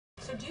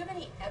So do you have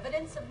any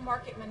evidence of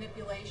market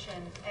manipulation,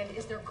 and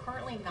is there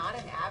currently not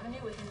an avenue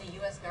within the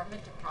U.S.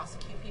 government to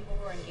prosecute people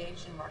who are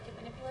engaged in market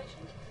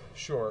manipulation?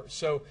 Sure.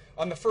 So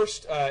on the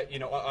first,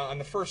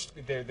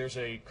 there's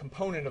a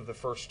component of the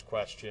first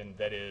question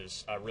that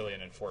is really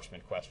an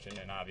enforcement question,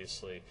 and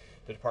obviously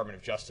the Department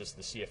of Justice,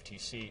 the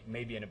CFTC,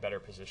 may be in a better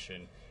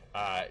position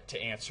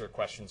to answer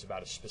questions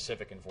about a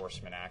specific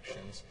enforcement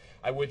actions.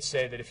 I would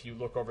say that if you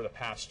look over the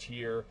past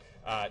year,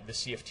 the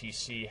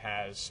CFTC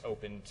has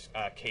opened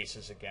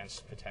cases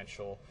against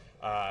potential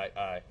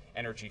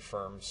energy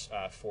firms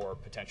for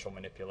potential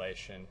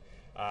manipulation.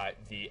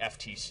 The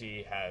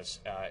FTC has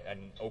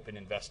an open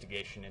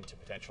investigation into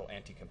potential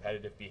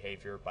anti-competitive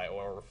behavior by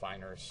oil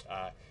refiners.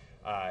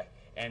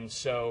 And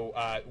so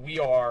we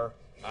are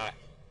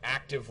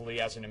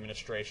actively, as an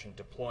administration,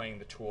 deploying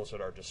the tools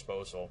at our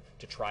disposal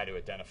to try to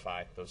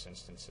identify those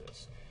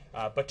instances.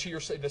 But to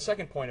the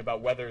second point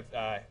about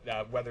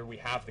whether we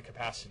have the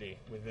capacity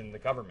within the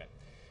government,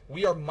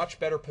 we are much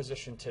better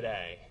positioned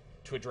today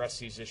to address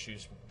these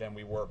issues than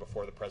we were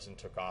before the President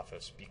took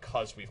office,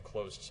 because we've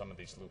closed some of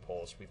these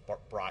loopholes. We've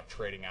brought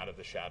trading out of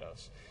the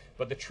shadows.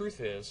 But the truth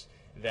is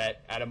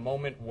that at a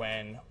moment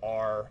when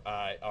our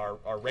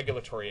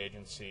regulatory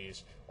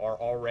agencies are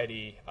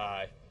already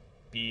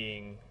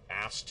being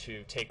asked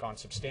to take on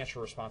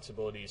substantial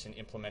responsibilities in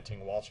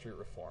implementing Wall Street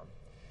reform,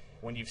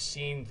 when you've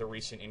seen the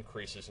recent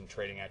increases in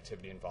trading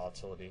activity and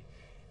volatility,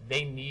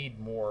 they need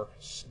more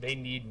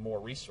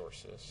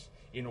resources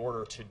in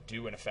order to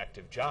do an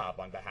effective job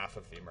on behalf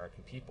of the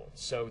American people.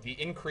 So the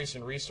increase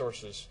in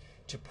resources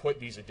to put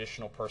these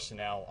additional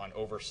personnel on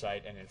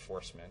oversight and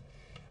enforcement,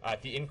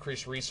 the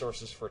increased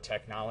resources for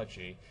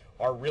technology,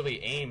 are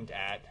really aimed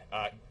at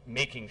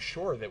making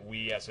sure that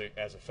we as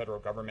a federal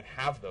government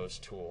have those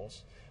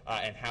tools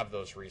and have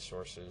those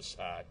resources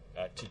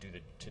to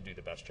do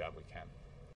the best job we can.